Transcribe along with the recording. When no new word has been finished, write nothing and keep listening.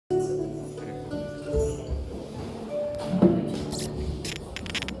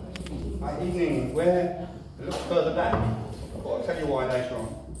evening, we're a little further back. Well, I'll tell you why later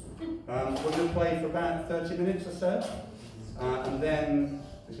on. We're going to play for about 30 minutes or so, and then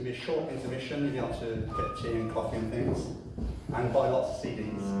there's going to be a short intermission. You'll be able to get tea and coffee and things, and buy lots of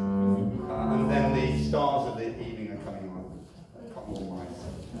CDs. And then the stars of the evening are coming on. A couple more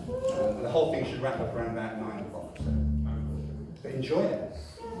mice. The whole thing should wrap up around about 9 o'clock or so. But enjoy it.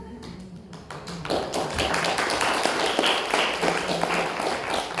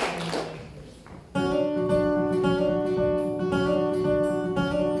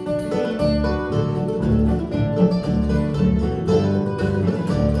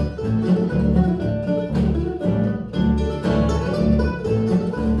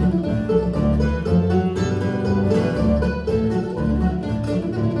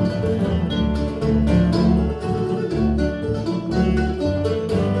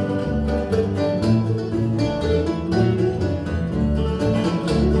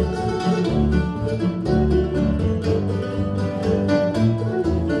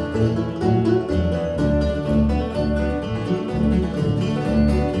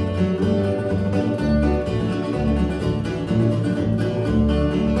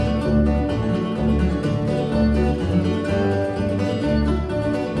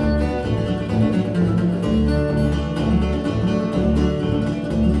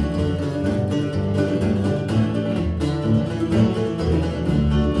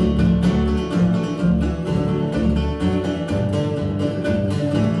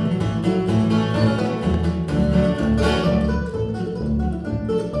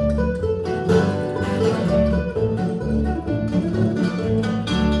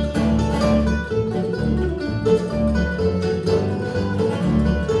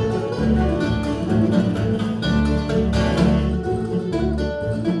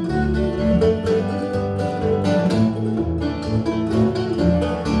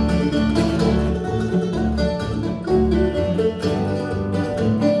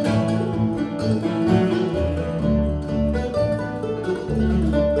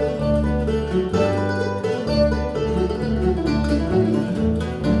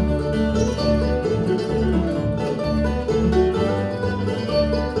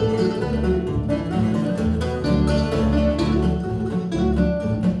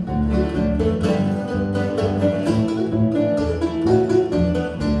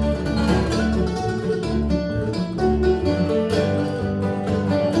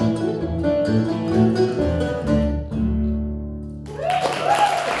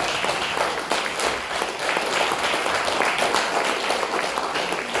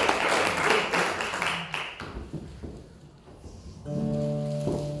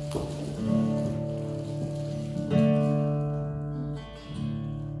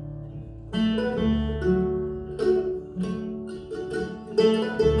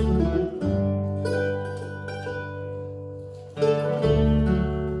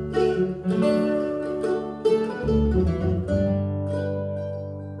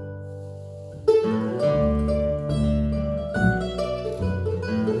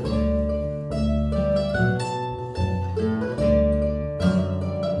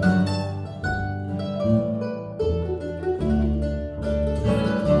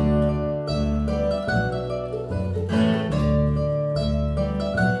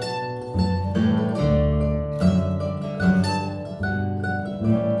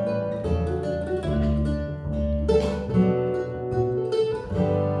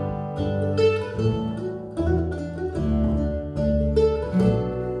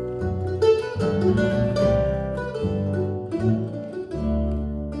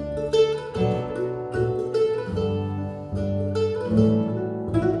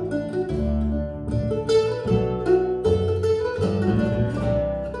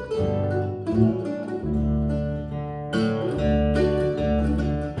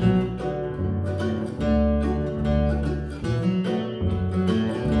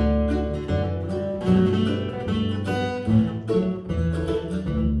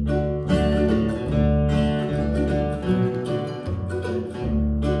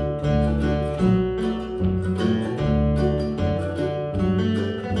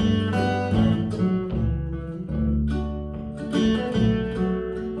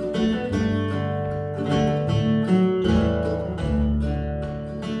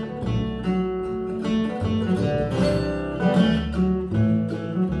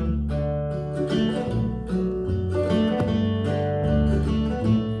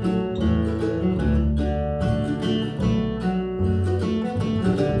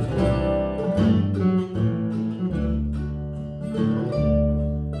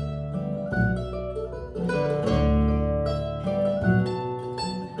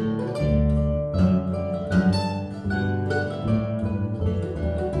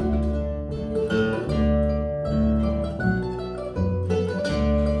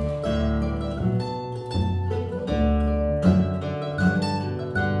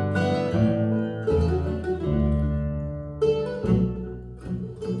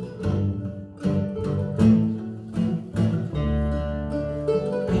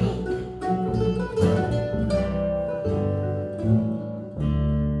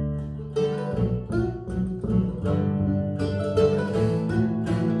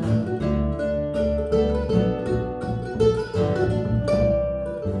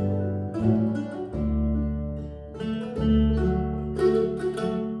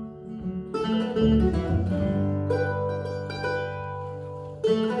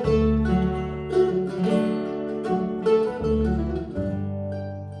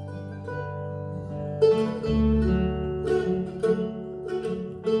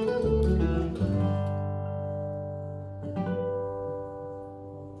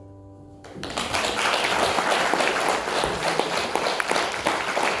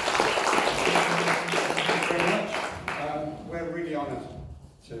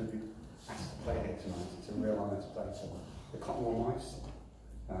 to play for. The Cottonwood Mice,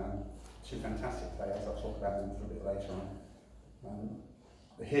 two fantastic players, I'll talk about them a little bit later on.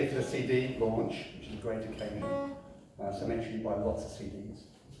 They're here for the CD launch, which is a great occasion, so make sure you buy lots of CDs.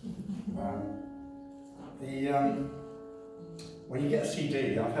 When you get a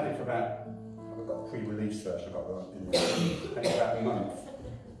CD, I've had it for about, I've got a pre-release version, I've got it had it about a month,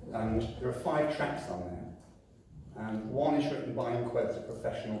 and there are 5 tracks on there, and one is written by, in quotes, a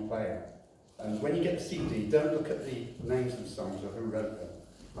professional player. And when you get the CD, don't look at the names of the songs or who wrote them.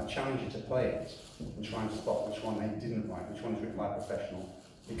 I challenge you to play it and try and spot which one they didn't write, which one is written by a professional,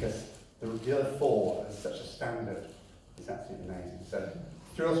 because the other 4 are such a standard. It's absolutely amazing. So,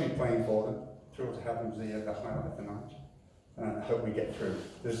 thrilled to be playing for them, thrilled to have them as the highlight of the night. I hope we get through.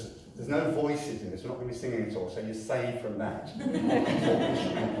 There's no voices in this, we're not going to be singing at all, so you're saved from that.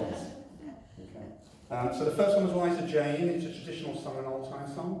 Instrumentals. Okay. So the first one was Liza Jane. It's a traditional song, an old-time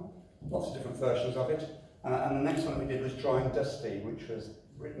song. Lots of different versions of it. And the next one we did was Dry and Dusty, which was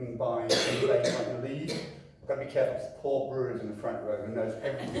written by Daylightling lead. I've got to be careful, because Paul Brewer's in the front row and knows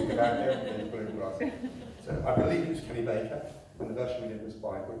everything about everything bluegrass. So I believe it was Kenny Baker, and the version we did was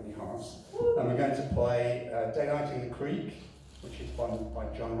by Whitney Haas. And we're going to play Daylightling the Creek, which is by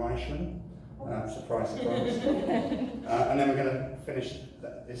John Reischman. Surprise, surprise. And then we're going to finish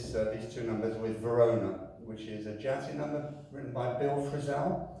these 2 numbers with Verona, which is a jazzy number written by Bill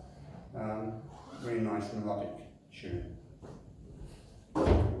Frissell. Really nice melodic tune.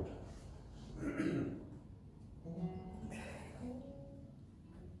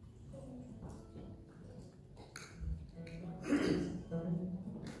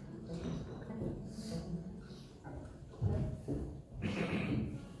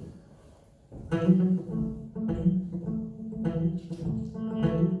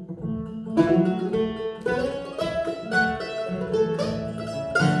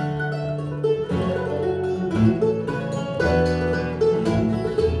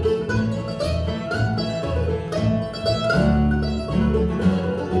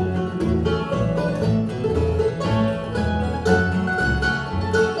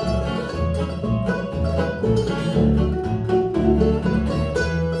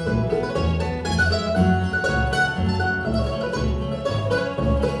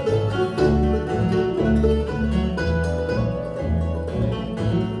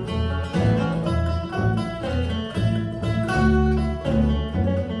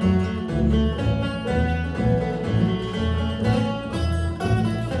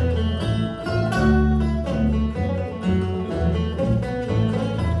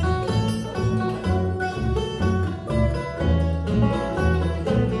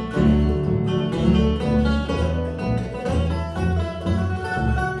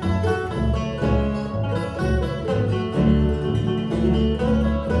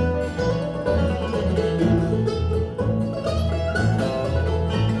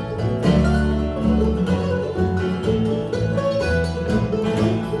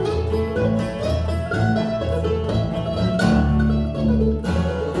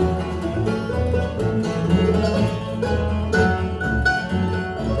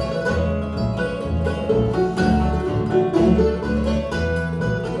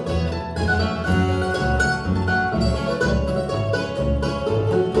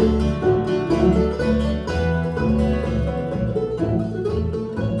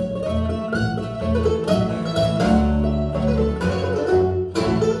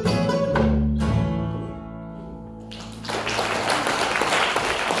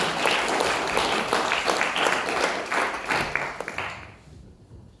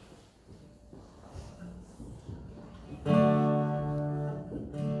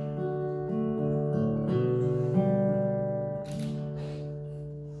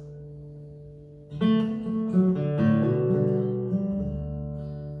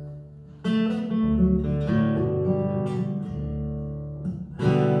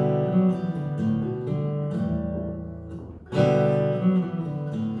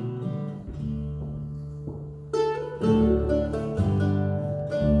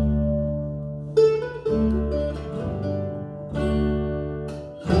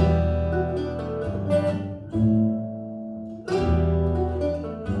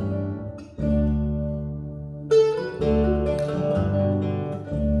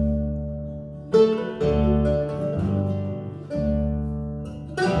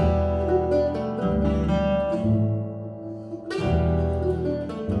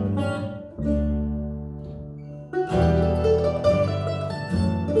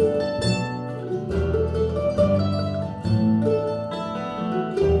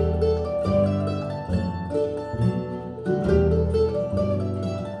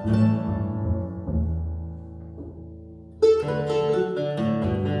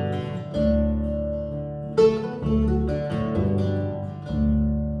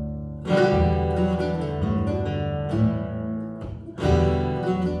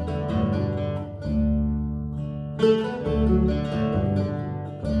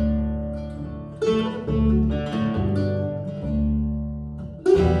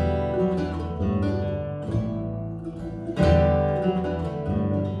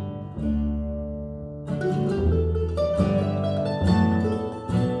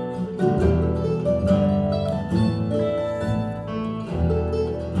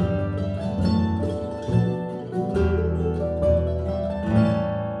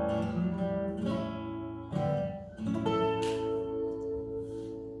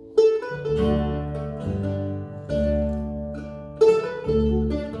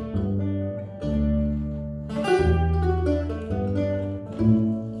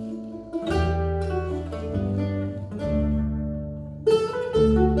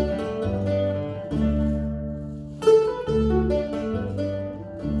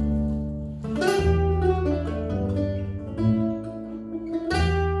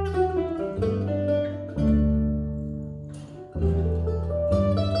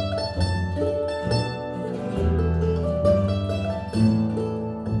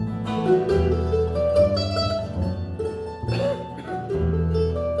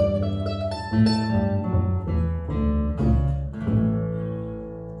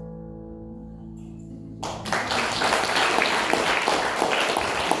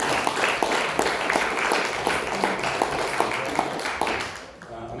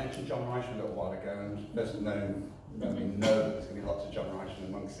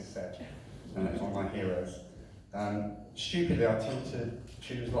 stupidly, I tend to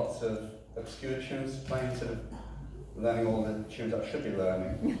choose lots of obscure tunes to play instead of learning all the tunes I should be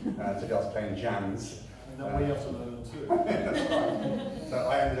learning, to be able to play in jams. And then we have to learn them too. That's right. So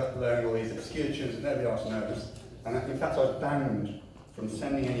I ended up learning all these obscure tunes that nobody else knows. And in fact, I was banned from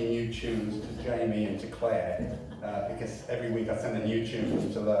sending any new tunes to Jamie and to Claire, because every week I send a new tune for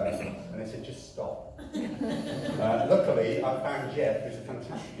them to learn, and they said, just stop. Luckily, I found Jeff, who's a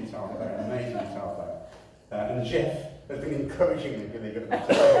fantastic guitar player, an amazing guitar player, and Jeff has been encouraging me really good at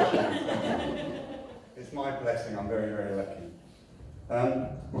the It's my blessing, I'm very, very lucky.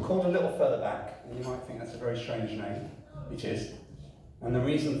 We're called A Little Further Back, and you might think that's a very strange name. It is. And the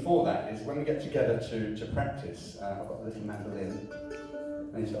reason for that is when we get together to practice, I've got a little mandolin,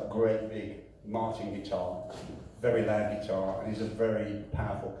 and he's got a great big Martin guitar, very loud guitar, and he's a very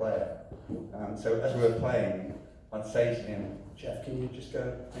powerful player. So as we were playing, I'd say to him, Jeff, can you just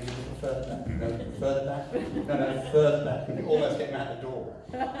go maybe a little further back? No, further back? No, further back. And almost get him out the door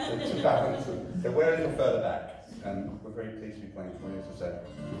to balance them. So we're a little further back, and we're very pleased to be playing for you, as I said.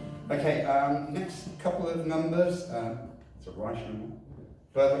 Okay, next couple of numbers. It's a Reischman one.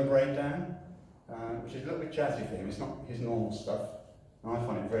 Birdland Breakdown, which is a little bit jazzy for him. It's not his normal stuff. And I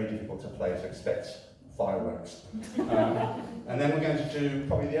find it very difficult to play, so expect fireworks. And then we're going to do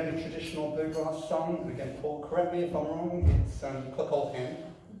probably the only traditional bluegrass song. Again, Paul, correct me if I'm wrong. It's Cluck.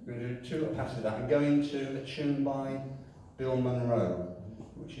 We're going to do two passes of that and go into a tune by Bill Monroe,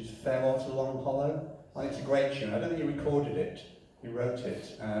 which is Farewell to Long Hollow. I think it's a great tune. I don't think he recorded it. He wrote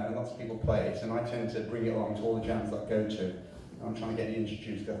it, and lots of people play it. And I tend to bring it along to all the jams that I go to. I'm trying to get it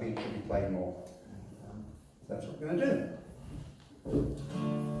introduced because I think it should be played more. So that's what we're going to do.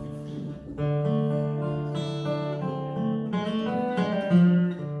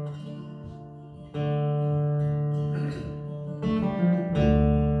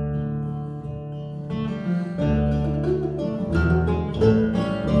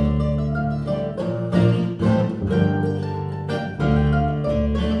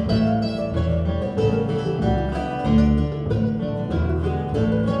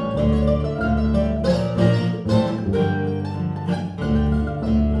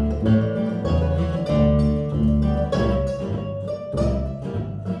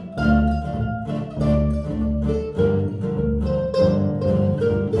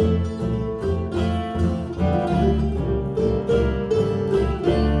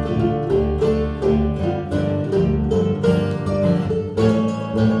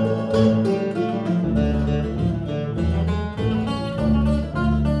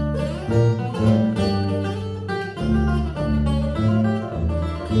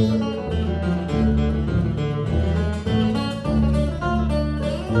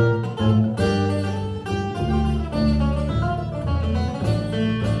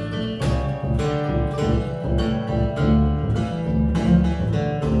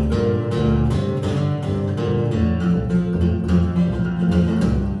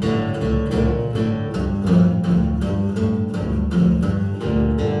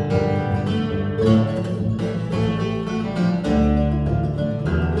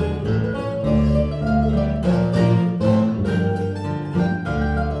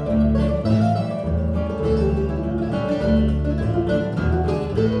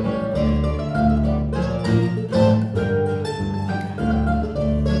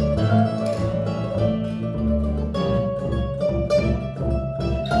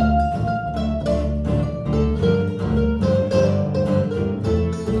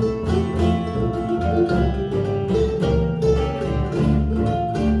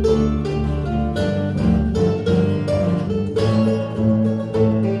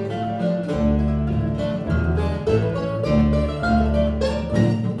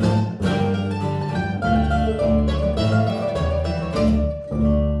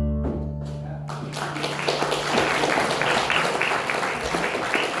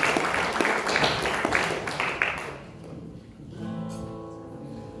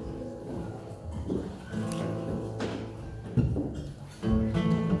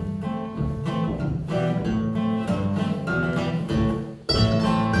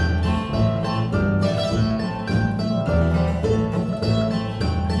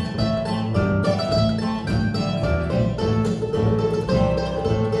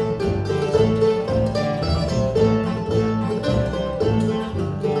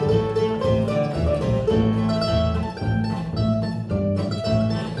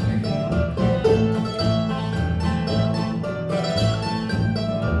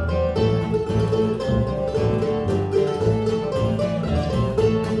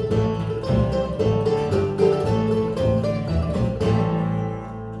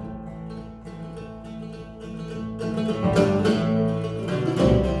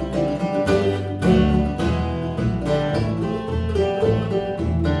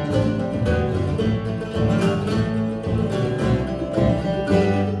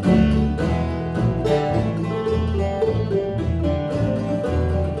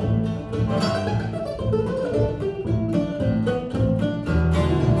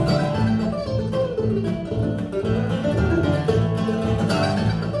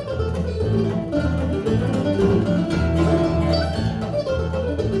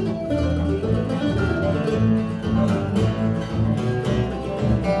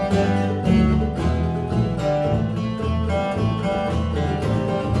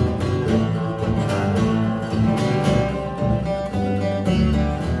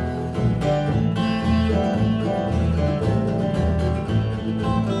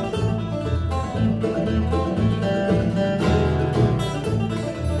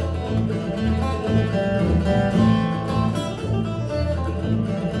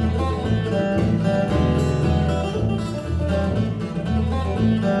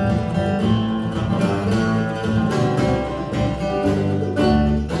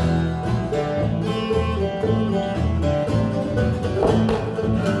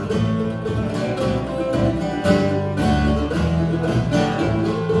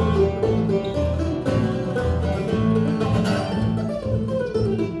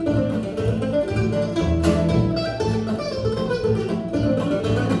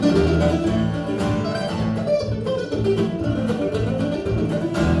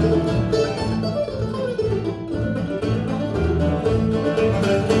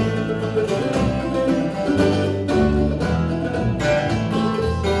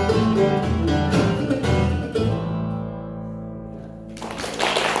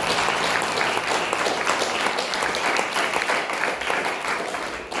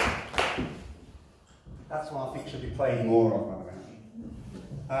 Playing more of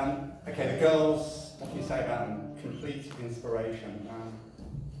them. Okay, the girls, what can you say about them? Complete inspiration.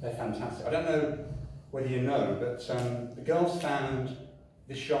 They're fantastic. I don't know whether you know, but the girls found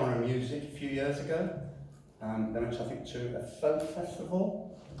this genre of music a few years ago. They went, I think, to a folk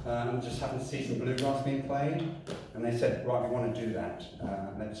festival and just happened to see some bluegrass being played. And they said, right, we want to do that.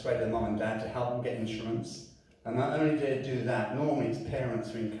 And they persuaded their mum and dad to help them get instruments. And not only did they do that, normally it's parents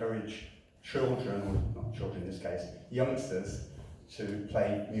who encourage children, or not children in this case, youngsters, to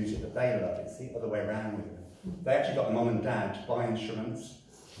play music that they love. It's the other way around with them. They actually got the mum and dad to buy instruments,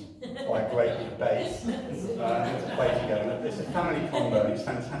 buy a great big bass, to play together. It's a family combo, and it's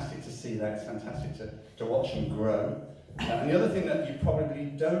fantastic to see that. It's fantastic to watch them grow. And the other thing that you probably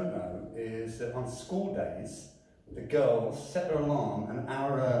don't know is that on school days, the girls set their alarm an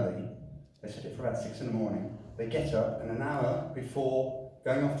hour early. They set it for about 6 in the morning. They get up, and an hour before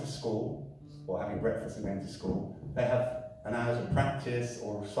going off to school, or having breakfast and going to school, they have an hour of practice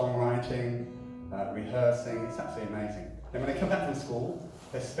or songwriting, rehearsing. It's absolutely amazing. Then when they come back from school,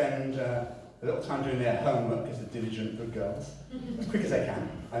 they spend a little time doing their homework as the diligent good girls, as quick as they can,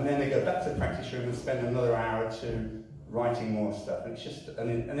 and then they go back to the practice room and spend another hour or two writing more stuff. And it's just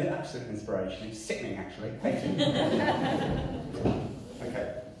an absolute inspiration. It's sickening, actually. Hating.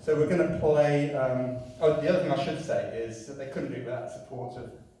 Okay, so we're going to play. Oh, the other thing I should say is that they couldn't do it without the support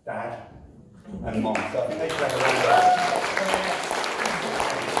of Dad and Mom. So I think they should have a round of applause.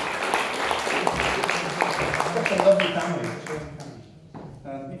 Such a lovely family.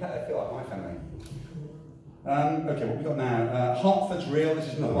 In fact, they feel like my family. Okay, what we got now? Hartford's Reel. This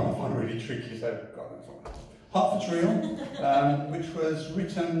is another one I find really tricky, so God, that's one. Hartford's Reel, which was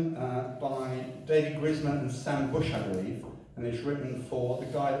written by David Grisman and Sam Bush, I believe, and it's written for the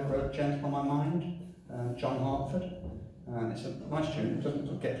guy that wrote Gentle on My Mind, John Hartford. It's a nice tune, it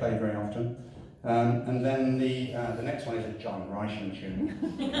doesn't get played very often. And then the next one is a John Reischman tune.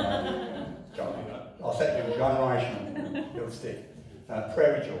 I'll say it again, John Reischman, it'll stick.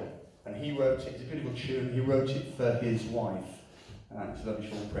 Prairie, and he wrote it, it's a beautiful tune, he wrote it for his wife. It's a lovely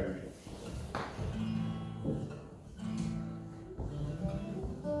tune, Prairie.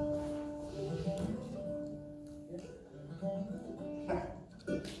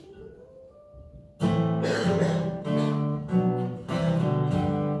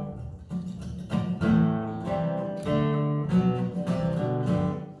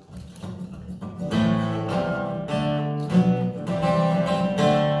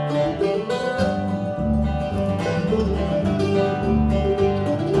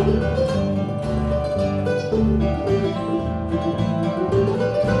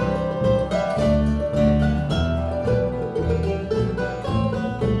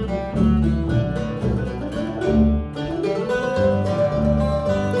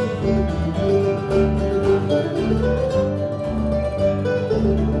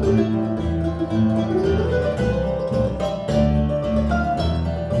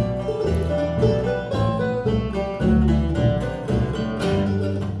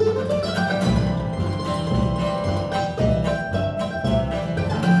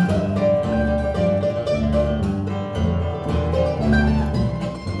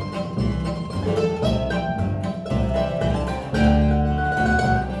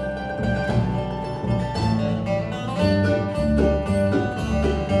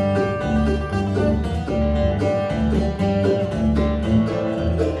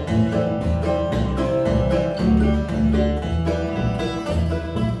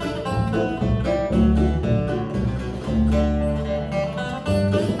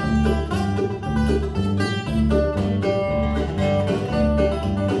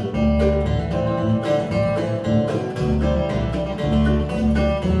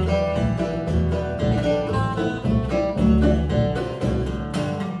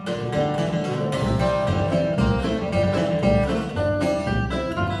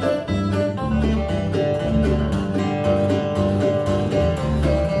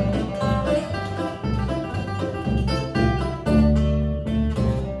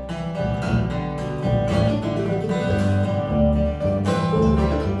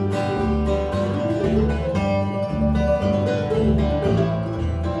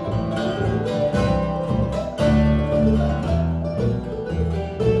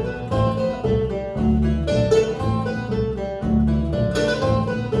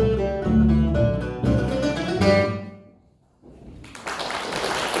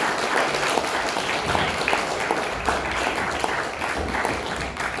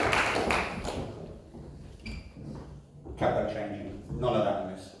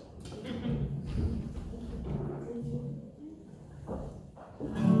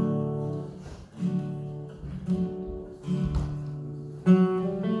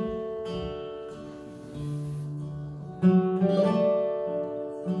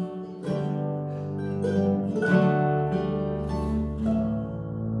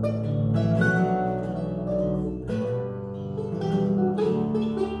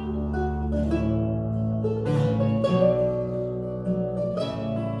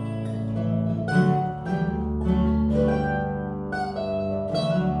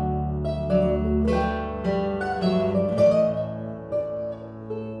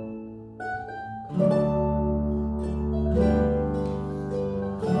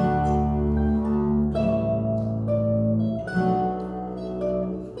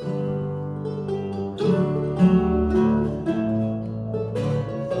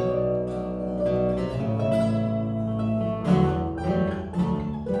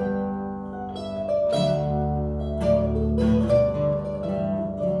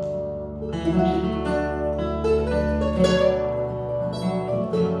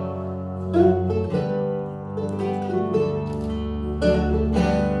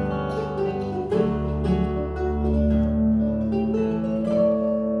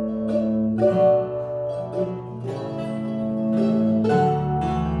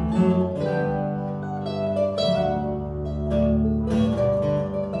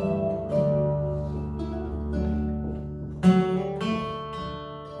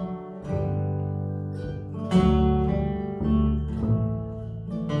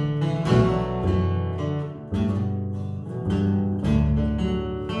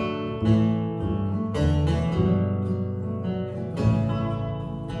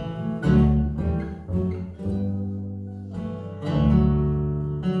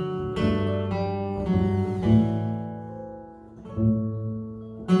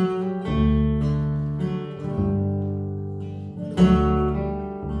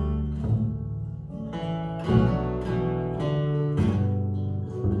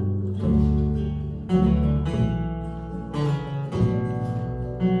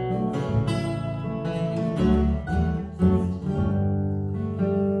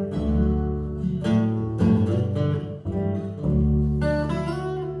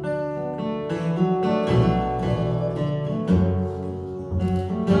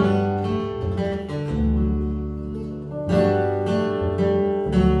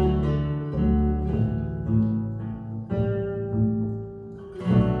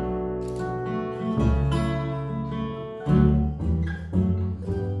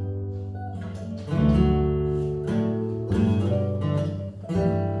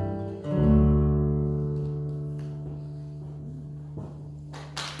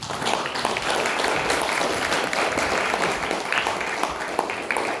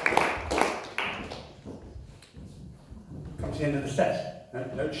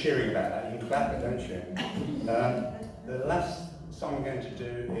 cheering about that. You can clap, but don't cheer. The last song I'm going to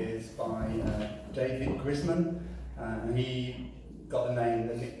do is by Grisman, and he got the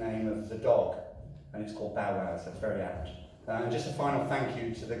nickname of the dog, and it's called Bow Wow, so it's very apt. And just a final thank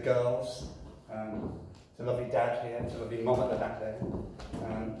you to the girls, to lovely dad here, to lovely mom at the back there,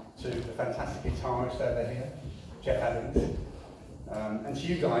 to the fantastic guitarist over here, Jeff Adams, and to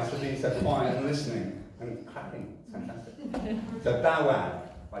you guys for being so quiet and listening and clapping. It's fantastic. So Bow Wow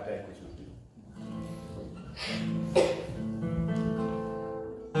by Dave Grisman.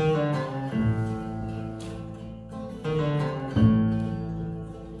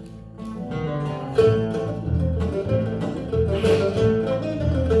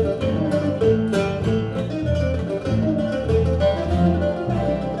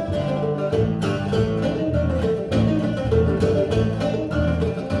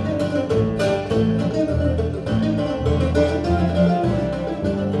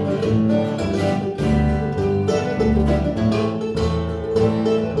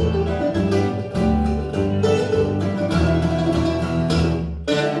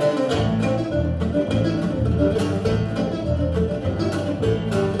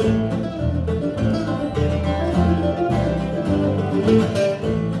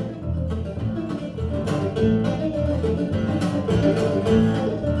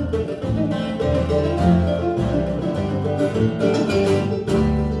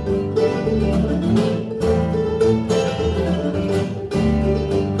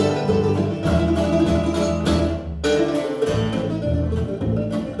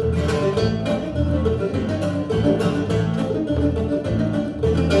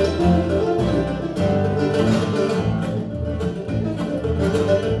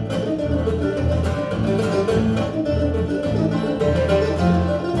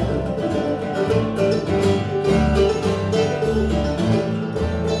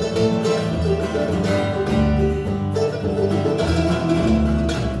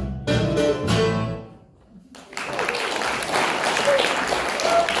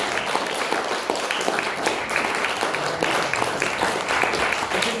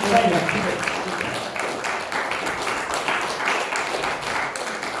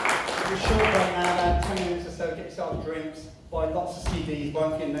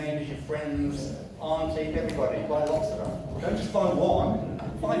 Everybody, buy lots of them. Don't just buy one,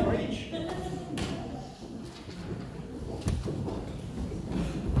 buy for each.